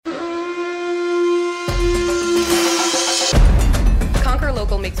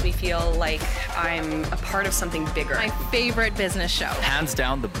me feel like I'm a part of something bigger. My favorite business show. Hands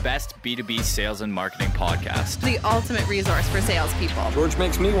down, the best B2B sales and marketing podcast. The ultimate resource for salespeople. George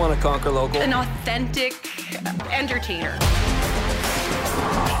makes me want to conquer local. An authentic entertainer.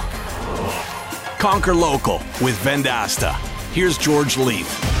 Conquer Local with Vendasta. Here's George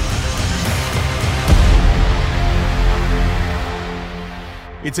Leith.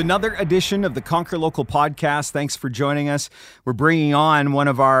 It's another edition of the Conquer Local podcast. Thanks for joining us. We're bringing on one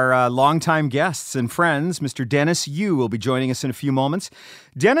of our longtime guests and friends, Mr. Dennis Yu will be joining us in a few moments.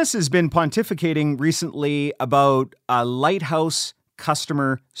 Dennis has been pontificating recently about a Lighthouse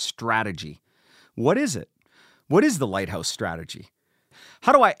customer strategy. What is it? What is the Lighthouse strategy?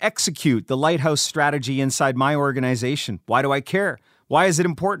 How do I execute the Lighthouse strategy inside my organization? Why do I care? Why is it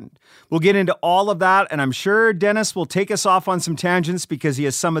important? We'll get into all of that, and I'm sure Dennis will take us off on some tangents because he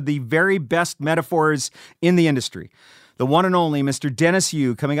has some of the very best metaphors in the industry. The one and only Mr. Dennis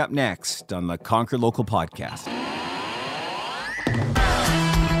Yu coming up next on the Conquer Local podcast.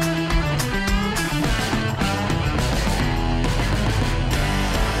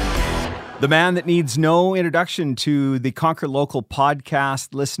 The man that needs no introduction to the Conquer Local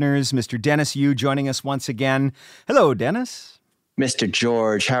podcast listeners, Mr. Dennis Yu, joining us once again. Hello, Dennis. Mr.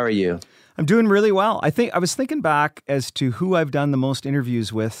 George, how are you? I'm doing really well. I was thinking back as to who I've done the most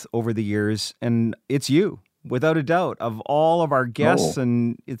interviews with over the years, and it's you, without a doubt, of all of our guests,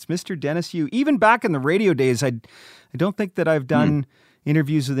 and it's Mr. Dennis Yu. Even back in the radio days, I don't think that I've done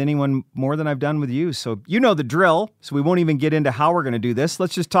interviews with anyone more than I've done with you. So you know the drill, so we won't even get into how we're going to do this.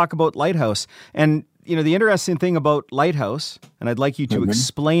 Let's just talk about Lighthouse. And you know, the interesting thing about Lighthouse, and I'd like you to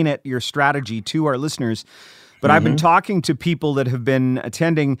explain it, your strategy to our listeners, but I've been talking to people that have been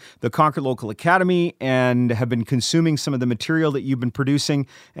attending the Conquer Local Academy and have been consuming some of the material that you've been producing,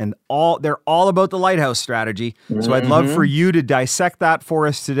 and they're all about the Lighthouse strategy. So I'd love for you to dissect that for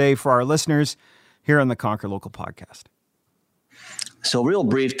us today for our listeners here on the Conquer Local podcast. So real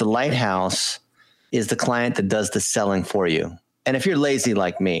brief, the Lighthouse is the client that does the selling for you. And if you're lazy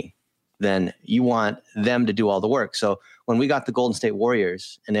like me, then you want them to do all the work. So when we got the Golden State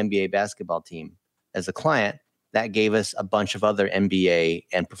Warriors, an NBA basketball team, as a client, that gave us a bunch of other NBA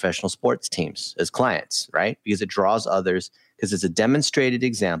and professional sports teams as clients, right? Because it draws others, because it's a demonstrated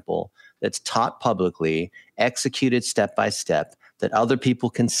example that's taught publicly, executed step by step, that other people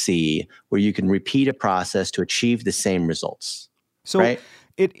can see, where you can repeat a process to achieve the same results. So right?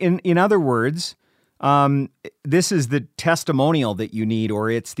 In other words, this is the testimonial that you need, or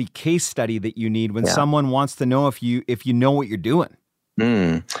it's the case study that you need when someone wants to know if you know what you're doing.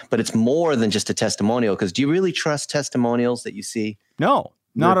 But it's more than just a testimonial, because do you really trust testimonials that you see? No,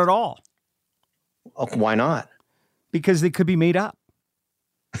 not at all. Oh, why not? Because they could be made up.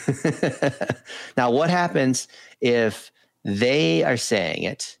 Now, what happens if they are saying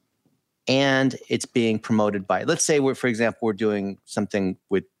it and it's being promoted by, let's say for example, we're doing something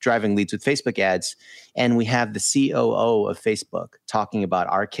with driving leads with Facebook ads, and we have the COO of Facebook talking about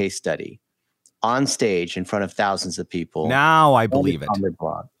our case study on stage in front of thousands of people. Now I believe it. On their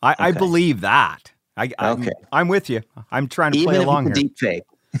blog. I believe that. I'm with you. I'm trying to play along here. Deep fake.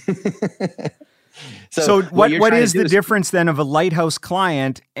 So what is the difference then of a Lighthouse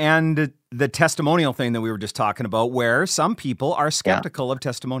client and the testimonial thing that we were just talking about, where some people are skeptical of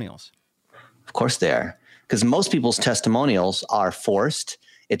testimonials? Of course they are, because most people's testimonials are forced.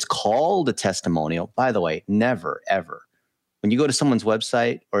 It's called a testimonial. By the way, never, ever. When you go to someone's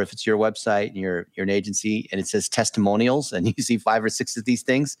website, or if it's your website and you're an agency and it says testimonials and you see 5 or 6 of these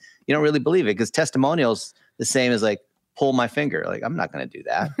things, you don't really believe it, because testimonials the same as like pull my finger. Like, I'm not going to do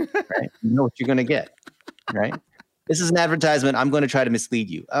that. Right? You know what you're going to get. Right? This is an advertisement. I'm going to try to mislead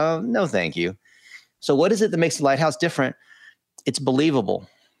you. No, thank you. So what is it that makes the Lighthouse different? It's believable,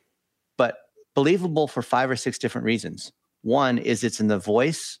 but believable for 5 or 6 different reasons. One is it's in the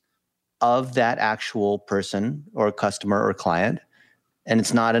voice of that actual person or customer or client, and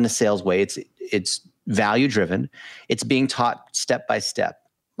it's not in a sales way. It's value driven. It's being taught step by step,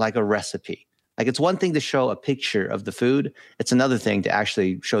 like a recipe. Like, it's one thing to show a picture of the food. It's another thing to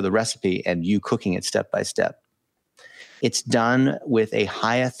actually show the recipe and you cooking it step by step. It's done with a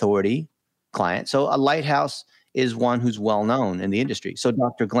high authority client. So a Lighthouse is one who's well known in the industry. So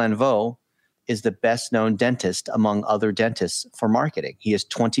Dr. Glenn Vo is the best known dentist among other dentists for marketing. He has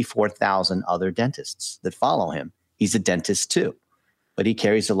 24,000 other dentists that follow him. He's a dentist too, but he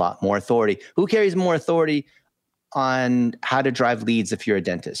carries a lot more authority. Who carries more authority on how to drive leads if you're a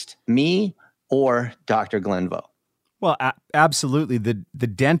dentist? Me or Dr. Glenn Vo? Well, absolutely. The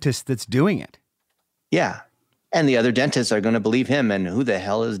dentist that's doing it. Yeah. And the other dentists are going to believe him. And who the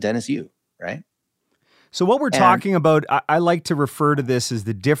hell is Dennis Yu, right? So what we're talking about, I like to refer to this as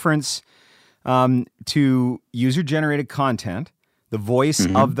the difference to user-generated content, the voice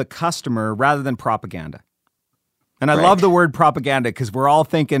of the customer, rather than propaganda. And I love the word propaganda because we're all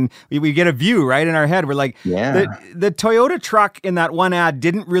thinking, we get a view right in our head. We're like, the Toyota truck in that one ad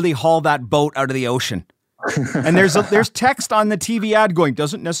didn't really haul that boat out of the ocean. And there's text on the TV ad going,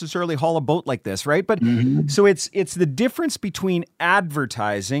 doesn't necessarily haul a boat like this, right? But so it's the difference between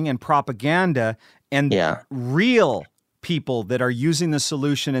advertising and propaganda and real people that are using the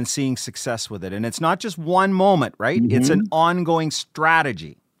solution and seeing success with it. And it's not just one moment, right? It's an ongoing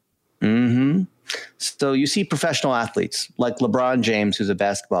strategy. So you see professional athletes like LeBron James, who's a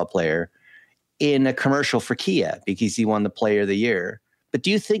basketball player, in a commercial for Kia because he won the Player of the Year. But do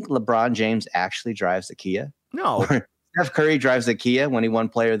you think LeBron James actually drives the Kia? No. Or Steph Curry drives the Kia when he won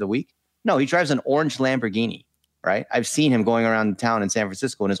Player of the Week? No, he drives an orange Lamborghini, right? I've seen him going around town in San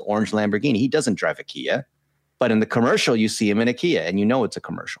Francisco in his orange Lamborghini. He doesn't drive a Kia. But in the commercial, you see him in a Kia, and you know it's a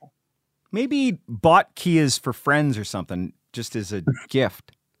commercial. Maybe he bought Kias for friends or something, just as a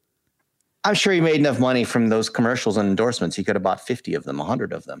gift. I'm sure he made enough money from those commercials and endorsements. He could have bought 50 of them,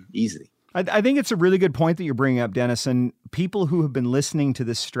 100 of them, easily. I think it's a really good point that you're bringing up, Dennis. And people who have been listening to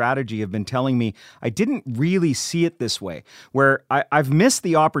this strategy have been telling me I didn't really see it this way, where I've missed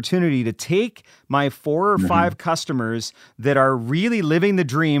the opportunity to take my 4 or 5 customers that are really living the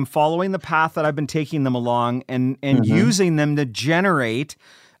dream, following the path that I've been taking them along, and using them to generate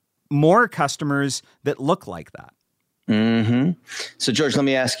more customers that look like that. So, George, let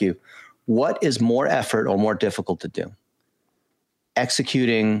me ask you, what is more effort or more difficult to do?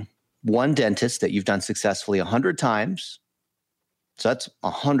 Executing one dentist that you've done successfully 100 times. So that's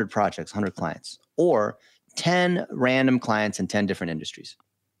 100 projects, 100 clients, or 10 random clients in 10 different industries.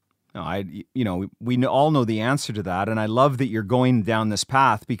 No, we all know the answer to that. And I love that you're going down this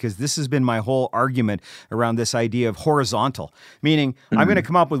path because this has been my whole argument around this idea of horizontal, meaning I'm going to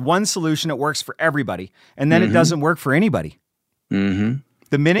come up with one solution that works for everybody, and then it doesn't work for anybody.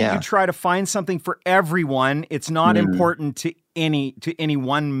 The minute you try to find something for everyone, it's not important to any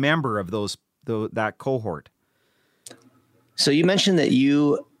one member of that cohort. So you mentioned that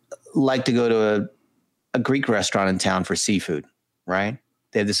you like to go to a Greek restaurant in town for seafood, right?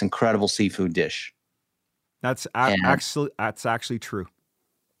 They have this incredible seafood dish. That's actually true.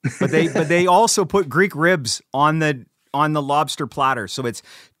 But they also put Greek ribs on the lobster platter. So it's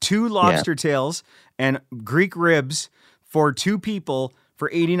 2 lobster tails and Greek ribs for 2 people for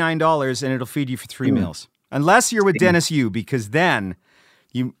 $89, and it'll feed you for 3 meals. Unless you're with Dennis Yu, because then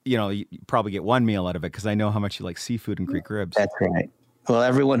you probably get 1 meal out of it, because I know how much you like seafood and Greek ribs. That's right. Well,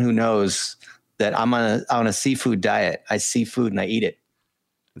 everyone who knows that I'm on a seafood diet, I see food and I eat it.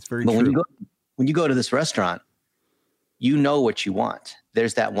 That's very true. When you go to this restaurant, you know what you want.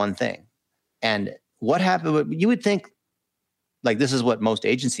 There's that one thing. And what happened? You would think, like, this is what most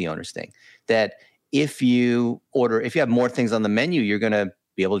agency owners think, that if you have more things on the menu, you're going to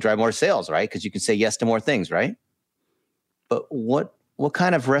be able to drive more sales, right? Because you can say yes to more things, right? But what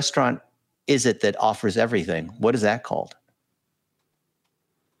kind of restaurant is it that offers everything? What is that called?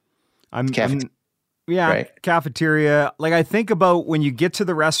 Cafeteria. Like, I think about when you get to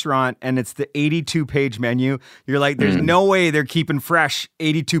the restaurant and it's the 82-page menu, you're like, there's no way they're keeping fresh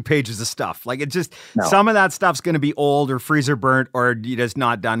 82 pages of stuff. Like, some of that stuff's going to be old or freezer burnt or just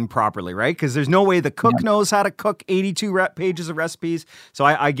not done properly, right? Because there's no way the cook knows how to cook 82 pages of recipes. So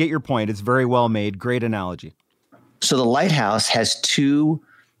I get your point. It's very well made. Great analogy. So the Lighthouse has 2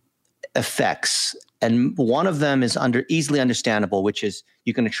 effects, and one of them is easily understandable, which is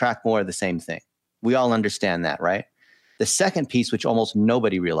you can attract more of the same thing. We all understand that, right? The second piece, which almost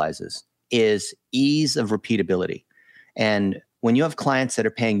nobody realizes, is ease of repeatability. And when you have clients that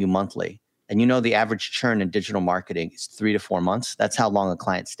are paying you monthly, and you know the average churn in digital marketing is 3 to 4 months, that's how long a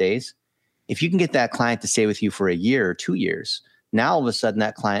client stays. If you can get that client to stay with you for a year or 2 years, now all of a sudden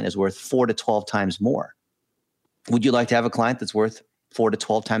that client is worth 4 to 12 times more. Would you like to have a client that's worth 4 to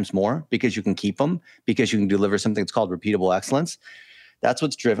 12 times more because you can keep them, because you can deliver something that's called repeatable excellence? That's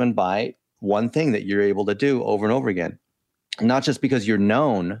what's driven by one thing that you're able to do over and over again. Not just because you're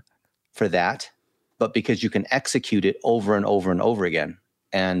known for that, but because you can execute it over and over and over again.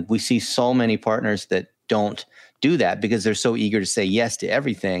 And we see so many partners that don't do that because they're so eager to say yes to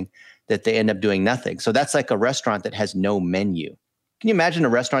everything that they end up doing nothing. So that's like a restaurant that has no menu. Can you imagine a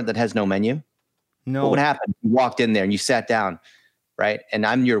restaurant that has no menu? No. What would happen? You walked in there and you sat down, right? And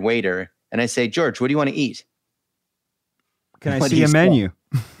I'm your waiter. And I say, George, what do you want to eat? Can I see a menu?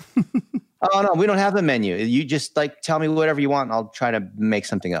 Oh, no, we don't have a menu. You just tell me whatever you want and I'll try to make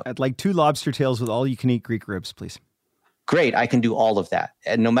something up. I'd like 2 lobster tails with all you can eat Greek ribs, please. Great, I can do all of that.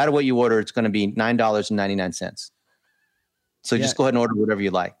 And no matter what you order, it's going to be $9.99. So just go ahead and order whatever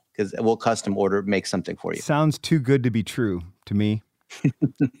you like, because we'll custom order, make something for you. Sounds too good to be true to me.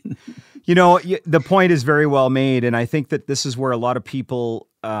 You know, the point is very well made. And I think that this is where a lot of people,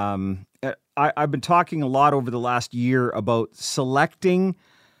 I've been talking a lot over the last year about selecting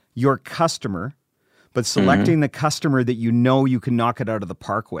your customer, but selecting the customer that you know you can knock it out of the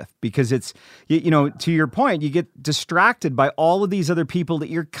park with. Because it's, you know, to your point, you get distracted by all of these other people that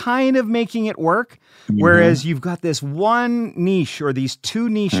you're kind of making it work. Whereas you've got this one niche or these two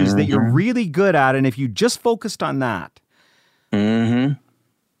niches that you're really good at. And if you just focused on that.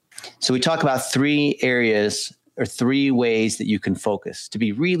 So we talk about 3 areas or 3 ways that you can focus to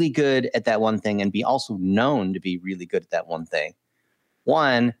be really good at that one thing and be also known to be really good at that one thing.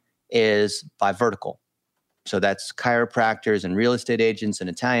 One is by vertical. So that's chiropractors and real estate agents and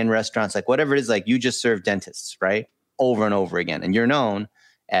Italian restaurants, like whatever it is, like you just serve dentists, right? Over and over again. And you're known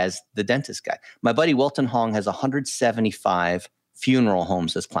as the dentist guy. My buddy Wilton Hong has 175 funeral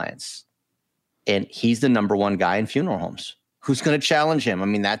homes as clients. And he's the #1 guy in funeral homes. Who's going to challenge him? I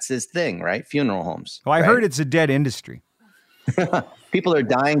mean, that's his thing, right? Funeral homes. Well, I heard it's a dead industry. People are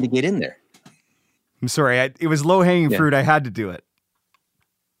dying to get in there. I'm sorry. It was low-hanging fruit. I had to do it.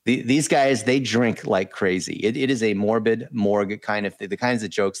 These guys, they drink like crazy. It is a morbid morgue kind of thing. The kinds of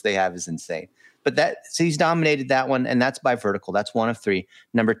jokes they have is insane. But so he's dominated that one, and that's by vertical. That's one of 3.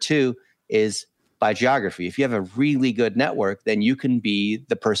 Number 2 is by geography. If you have a really good network, then you can be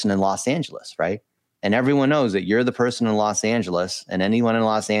the person in Los Angeles, right? And everyone knows that you're the person in Los Angeles, and anyone in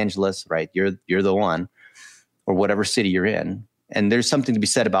Los Angeles, right? You're the one, or whatever city you're in. And there's something to be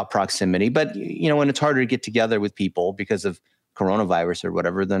said about proximity. But you know, when it's harder to get together with people because of coronavirus or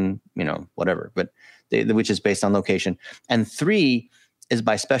whatever, then you know, whatever. But which is based on location. And 3 is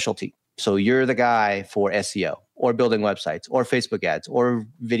by specialty. So you're the guy for SEO or building websites or Facebook ads or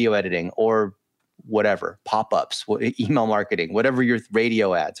video editing or whatever, pop-ups, email marketing, whatever your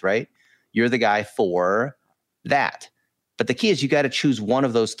radio ads, right? You're the guy for that. But the key is you got to choose one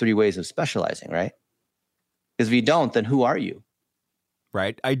of those 3 ways of specializing, right? Because if you don't, then who are you?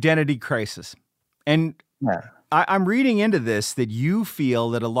 Right. Identity crisis. And I'm reading into this that you feel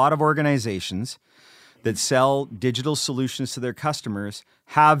that a lot of organizations that sell digital solutions to their customers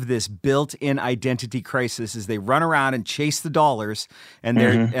have this built-in identity crisis as they run around and chase the dollars, and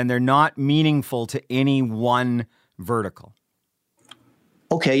they're not meaningful to any one vertical.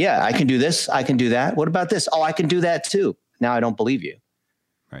 Okay, yeah, I can do this. I can do that. What about this? Oh, I can do that too. Now I don't believe you.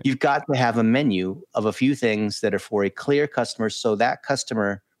 Right. You've got to have a menu of a few things that are for a clear customer so that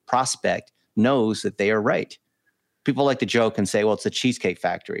customer prospect knows that they are right. People like to joke and say, well, it's a Cheesecake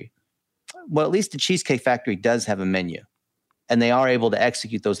Factory. Well, at least the Cheesecake Factory does have a menu, and they are able to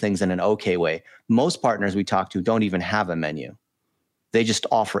execute those things in an okay way. Most partners we talk to don't even have a menu. They just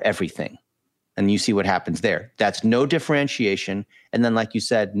offer everything. And you see what happens there. That's no differentiation. And then, like you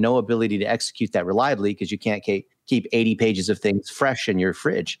said, no ability to execute that reliably because you can't keep 80 pages of things fresh in your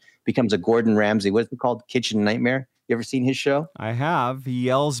fridge. Becomes a Gordon Ramsay, what is it called? Kitchen Nightmare. You ever seen his show? I have. He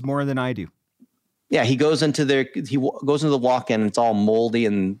yells more than I do. Yeah, he goes into the walk-in and it's all moldy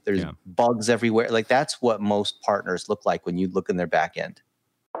and there's bugs everywhere. Like that's what most partners look like when you look in their back end.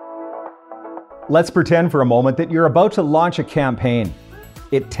 Let's pretend for a moment that you're about to launch a campaign.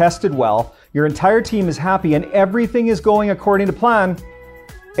 It tested well, your entire team is happy, and everything is going according to plan,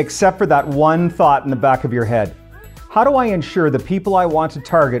 except for that one thought in the back of your head. How do I ensure the people I want to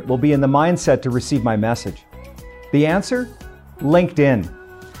target will be in the mindset to receive my message? The answer? LinkedIn.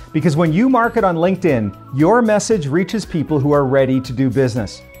 Because when you market on LinkedIn, your message reaches people who are ready to do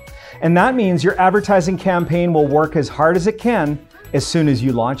business. And that means your advertising campaign will work as hard as it can as soon as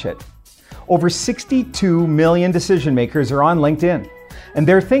you launch it. Over 62 million decision makers are on LinkedIn, and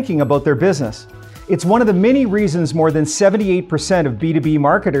they're thinking about their business. It's one of the many reasons more than 78% of B2B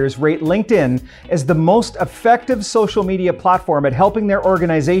marketers rate LinkedIn as the most effective social media platform at helping their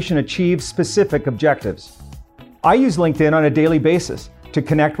organization achieve specific objectives. I use LinkedIn on a daily basis to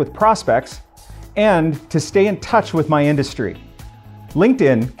connect with prospects and to stay in touch with my industry.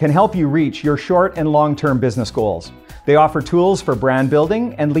 LinkedIn can help you reach your short and long-term business goals. They offer tools for brand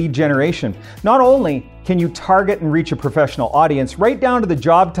building and lead generation. Not only can you target and reach a professional audience right down to the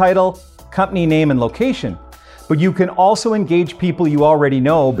job title, company name, and location, but you can also engage people you already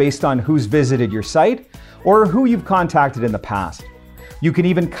know based on who's visited your site or who you've contacted in the past. You can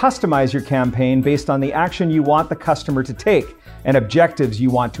even customize your campaign based on the action you want the customer to take and objectives you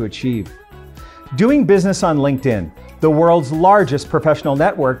want to achieve. Doing business on LinkedIn, the world's largest professional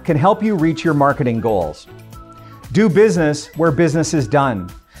network, can help you reach your marketing goals. Do business where business is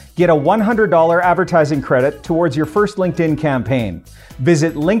done. Get a $100 advertising credit towards your first LinkedIn campaign.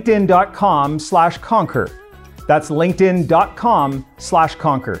 Visit linkedin.com/conquer. That's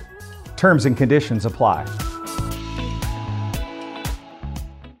linkedin.com/conquer. Terms and conditions apply.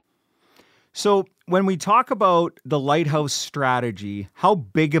 So when we talk about the Lighthouse strategy, how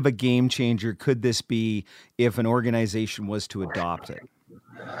big of a game changer could this be if an organization was to adopt it?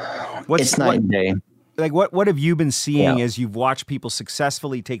 It's night and day. Like what have you been seeing as you've watched people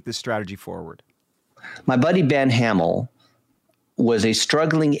successfully take this strategy forward? My buddy Ben Hamill was a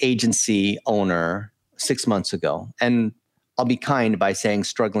struggling agency owner 6 months ago. And I'll be kind by saying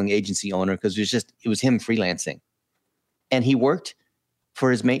struggling agency owner because it was him freelancing. And he worked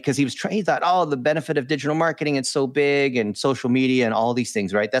for his mate because he thought, oh, the benefit of digital marketing, it's so big, and social media and all these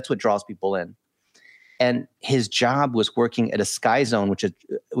things, right? That's what draws people in. And his job was working at a Sky Zone, which is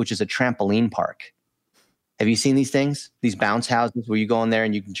a trampoline park. Have you seen these things? These bounce houses where you go in there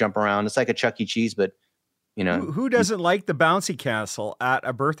and you can jump around. It's like a Chuck E. Cheese, but who doesn't like the bouncy castle at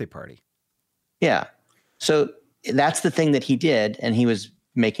a birthday party? Yeah. So that's the thing that he did. And he was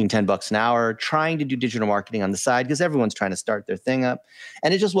making $10 an hour, trying to do digital marketing on the side because everyone's trying to start their thing up.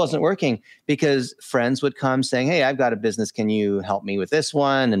 And it just wasn't working because friends would come saying, hey, I've got a business. Can you help me with this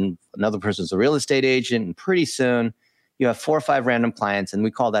one? And another person's a real estate agent. And pretty soon you have 4 or 5 random clients. And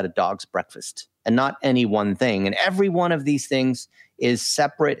we call that a dog's breakfast, and not any one thing. And every one of these things is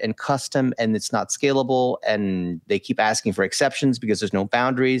separate and custom, and it's not scalable. And they keep asking for exceptions because there's no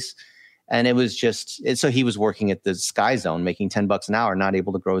boundaries. And it was so he was working at the Sky Zone, making $10 an hour, not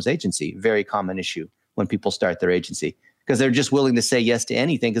able to grow his agency. Very common issue when people start their agency because they're just willing to say yes to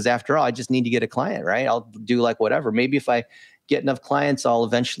anything. Because after all, I just need to get a client, right? I'll do like whatever. Maybe if I get enough clients, I'll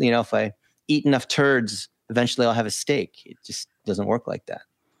eventually, if I eat enough turds, eventually I'll have a steak. It just doesn't work like that,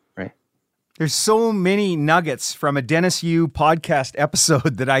 right? There's so many nuggets from a Dennis Yu podcast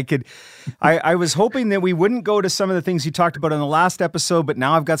episode that I was hoping that we wouldn't go to some of the things you talked about in the last episode, but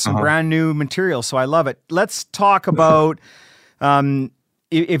now I've got some brand new material, so I love it. Let's talk about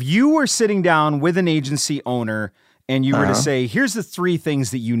if you were sitting down with an agency owner and you were to say, here's the 3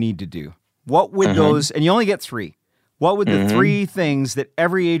 things that you need to do. What would those, and you only get 3, what would the 3 things that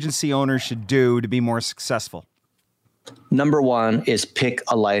every agency owner should do to be more successful? Number 1 is pick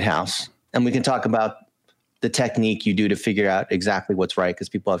a lighthouse. And we can talk about the technique you do to figure out exactly what's right because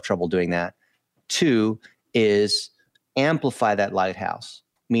people have trouble doing that. 2 is amplify that lighthouse,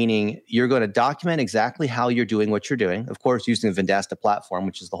 meaning you're going to document exactly how you're doing what you're doing, of course, using the Vendasta platform,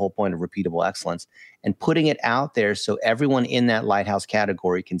 which is the whole point of repeatable excellence, and putting it out there so everyone in that lighthouse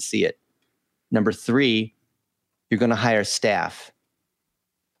category can see it. Number 3, you're going to hire staff,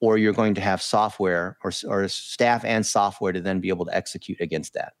 or you're going to have software or staff and software to then be able to execute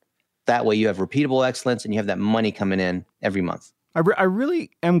against that. That way you have repeatable excellence and you have that money coming in every month. I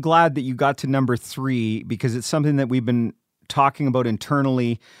really am glad that you got to number 3 because it's something that we've been talking about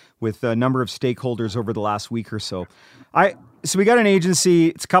internally with a number of stakeholders over the last week or so. So we got an agency,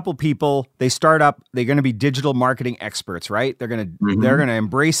 it's a couple people, they start up, they're going to be digital marketing experts, right? They're going to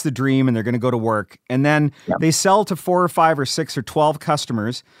embrace the dream and they're going to go to work. And then they sell to 4 or 5 or 6 or 12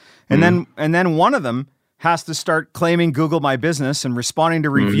 customers. And then one of them has to start claiming Google My Business and responding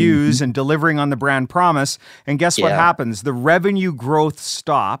to reviews and delivering on the brand promise. And guess what happens? The revenue growth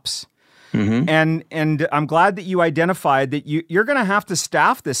stops. And I'm glad that you identified that you're going to have to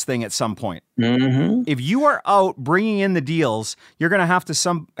staff this thing at some point. If you are out bringing in the deals, you're going to have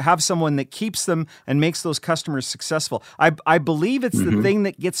to have someone that keeps them and makes those customers successful. I believe it's the thing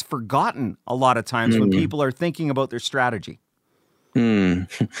that gets forgotten a lot of times when people are thinking about their strategy.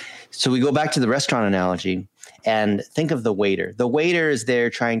 So we go back to the restaurant analogy and think of the waiter. The waiter is there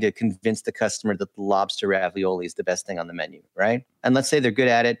trying to convince the customer that the lobster ravioli is the best thing on the menu, right? And let's say they're good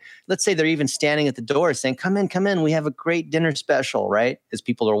at it. Let's say they're even standing at the door saying, come in. We have a great dinner special, right? As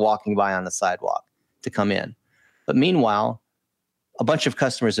people are walking by on the sidewalk to come in. But meanwhile, a bunch of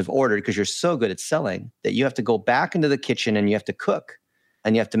customers have ordered because you're so good at selling that you have to go back into the kitchen and you have to cook.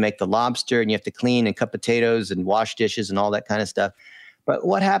 And you have to make the lobster and you have to clean and cut potatoes and wash dishes and all that kind of stuff. But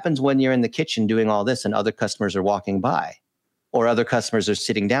what happens when you're in the kitchen doing all this and other customers are walking by or other customers are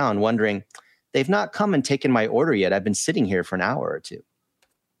sitting down wondering, they've not come and taken my order yet. I've been sitting here for an hour or 2.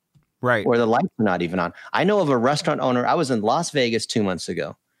 Right. Or the lights are not even on. I know of a restaurant owner. I was in Las Vegas 2 months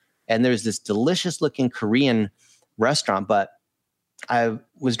ago and there's this delicious looking Korean restaurant, but I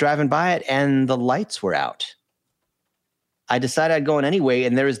was driving by it and the lights were out. I decided I'd go in anyway,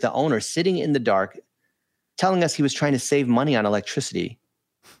 and there was the owner sitting in the dark telling us he was trying to save money on electricity,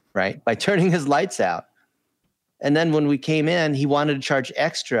 right, by turning his lights out. And then when we came in, he wanted to charge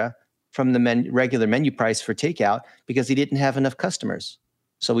extra from the regular menu price for takeout because he didn't have enough customers.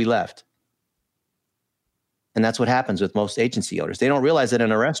 So we left. And that's what happens with most agency owners. They don't realize that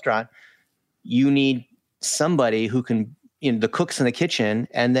in a restaurant, you need somebody who can, the cooks in the kitchen,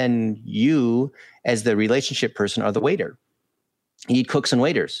 and then you, as the relationship person, are the waiter. You need cooks and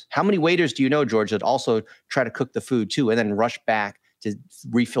waiters. How many waiters do you know, George, that also try to cook the food too, and then rush back to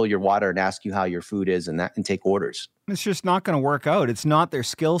refill your water and ask you how your food is and take orders? It's just not going to work out. It's not their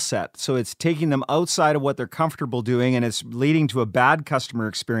skill set. So it's taking them outside of what they're comfortable doing, and it's leading to a bad customer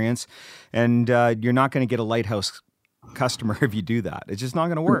experience. And you're not going to get a lighthouse customer if you do that. It's just not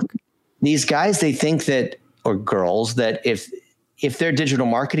going to work. These guys, they think that, or girls, that if they're a digital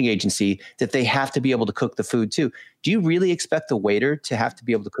marketing agency, that they have to be able to cook the food too. Do you really expect the waiter to have to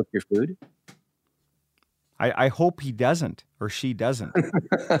be able to cook your food? I hope he doesn't, or she doesn't.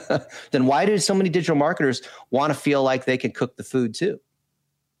 Then why do so many digital marketers want to feel like they can cook the food too?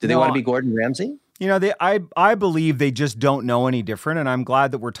 Do they want to be Gordon Ramsay? I believe they just don't know any different. And I'm glad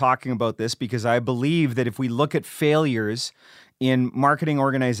that we're talking about this, because I believe that if we look at failures in marketing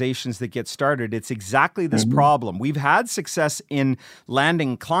organizations that get started, it's exactly this problem. We've had success in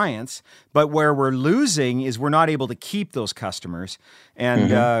landing clients, but where we're losing is we're not able to keep those customers. And,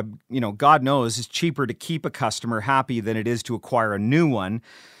 God knows it's cheaper to keep a customer happy than it is to acquire a new one.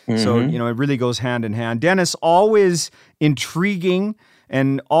 So, it really goes hand in hand. Dennis, always intriguing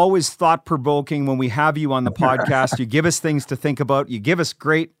and always thought-provoking when we have you on the podcast. You give us things to think about. You give us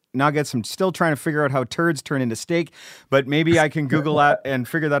great nuggets. I'm still trying to figure out how turds turn into steak, but maybe I can Google that and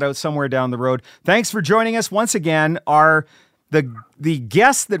figure that out somewhere down the road. Thanks for joining us once again. The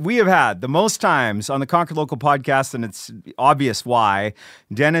guest that we have had the most times on the Conquer Local podcast, and it's obvious why.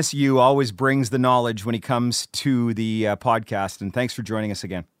 Dennis Yu always brings the knowledge when he comes to the podcast, and thanks for joining us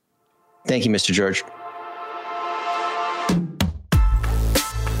again. Thank you, Mr. George.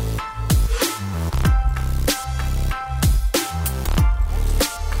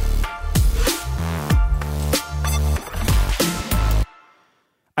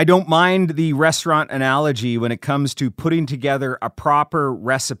 I don't mind the restaurant analogy when it comes to putting together a proper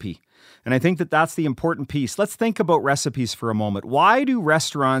recipe. And I think that that's the important piece. Let's think about recipes for a moment. Why do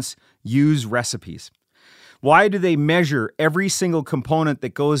restaurants use recipes? Why do they measure every single component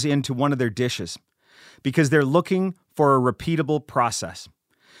that goes into one of their dishes? Because they're looking for a repeatable process.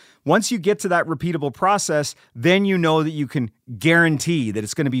 Once you get to that repeatable process, then you know that you can guarantee that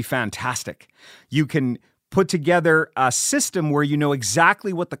it's going to be fantastic. You can put together a system where you know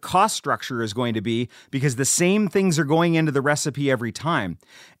exactly what the cost structure is going to be, because the same things are going into the recipe every time.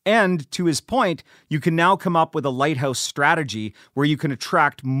 And to his point, you can now come up with a lighthouse strategy where you can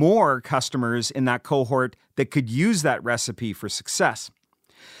attract more customers in that cohort that could use that recipe for success.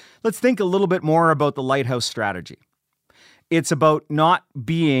 Let's think a little bit more about the lighthouse strategy. It's about not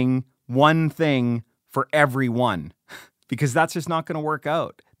being one thing for everyone, because that's just not going to work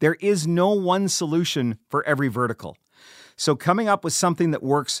out. There is no one solution for every vertical. So coming up with something that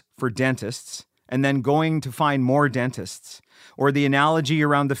works for dentists and then going to find more dentists, or the analogy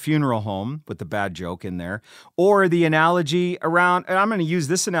around the funeral home with the bad joke in there, or the analogy around, and I'm going to use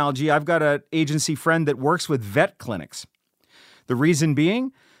this analogy, I've got an agency friend that works with vet clinics. The reason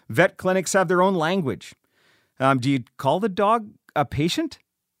being, vet clinics have their own language. Do you call the dog a patient?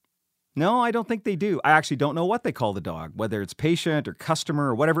 No, I don't think they do. I actually don't know what they call the dog, whether it's patient or customer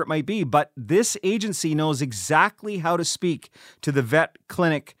or whatever it might be. But this agency knows exactly how to speak to the vet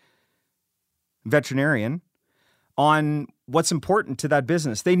clinic veterinarian on what's important to that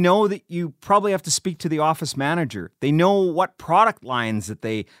business. They know that you probably have to speak to the office manager. They know what product lines that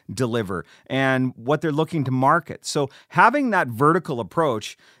they deliver and what they're looking to market. So having that vertical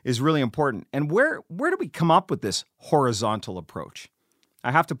approach is really important. And where do we come up with this horizontal approach?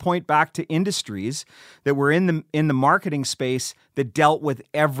 I have to point back to industries that were in the marketing space that dealt with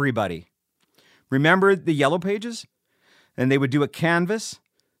everybody. Remember the Yellow Pages? And they would do a canvas.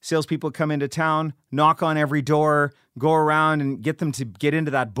 Salespeople come into town, knock on every door, go around and get them to get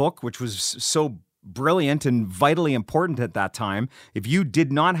into that book, which was so brilliant and vitally important at that time. If you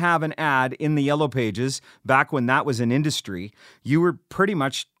did not have an ad in the Yellow Pages back when that was an industry, you were pretty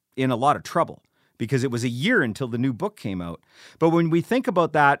much in a lot of trouble, because it was a year until the new book came out. But when we think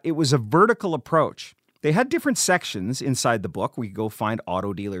about that, it was a vertical approach. They had different sections inside the book. We could go find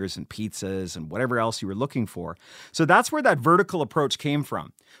auto dealers and pizzas and whatever else you were looking for. So that's where that vertical approach came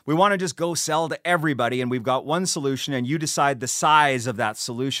from. We want to just go sell to everybody, and we've got one solution, and you decide the size of that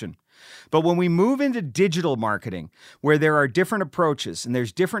solution. But when we move into digital marketing, where there are different approaches and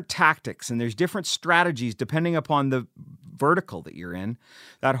there's different tactics and there's different strategies depending upon the vertical that you're in,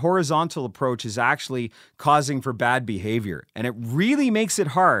 that horizontal approach is actually causing for bad behavior. And it really makes it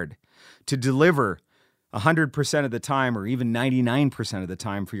hard to deliver 100% of the time or even 99% of the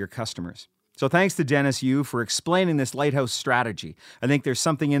time for your customers. So thanks to Dennis Yu for explaining this Lighthouse strategy. I think there's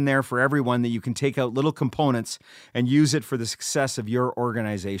something in there for everyone that you can take out little components and use it for the success of your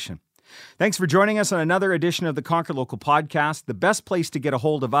organization. Thanks for joining us on another edition of the Conquer Local podcast. The best place to get a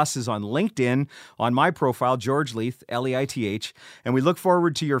hold of us is on LinkedIn, on my profile, George Leith, Leith, and we look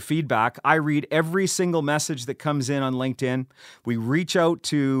forward to your feedback. I read every single message that comes in on LinkedIn. We reach out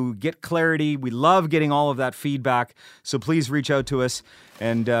to get clarity. We love getting all of that feedback, so please reach out to us,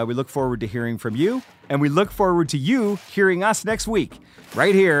 and we look forward to hearing from you, and we look forward to you hearing us next week,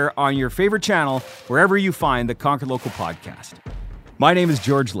 right here on your favorite channel, wherever you find the Conquer Local podcast. My name is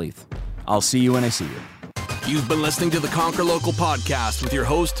George Leith. I'll see you when I see you. You've been listening to the Conquer Local podcast with your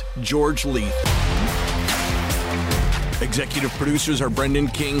host, George Leith. Executive producers are Brendan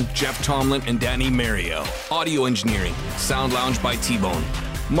King, Jeff Tomlin, and Danny Mario. Audio engineering, Sound Lounge by T-Bone.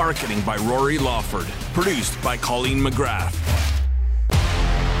 Marketing by Rory Lawford. Produced by Colleen McGrath.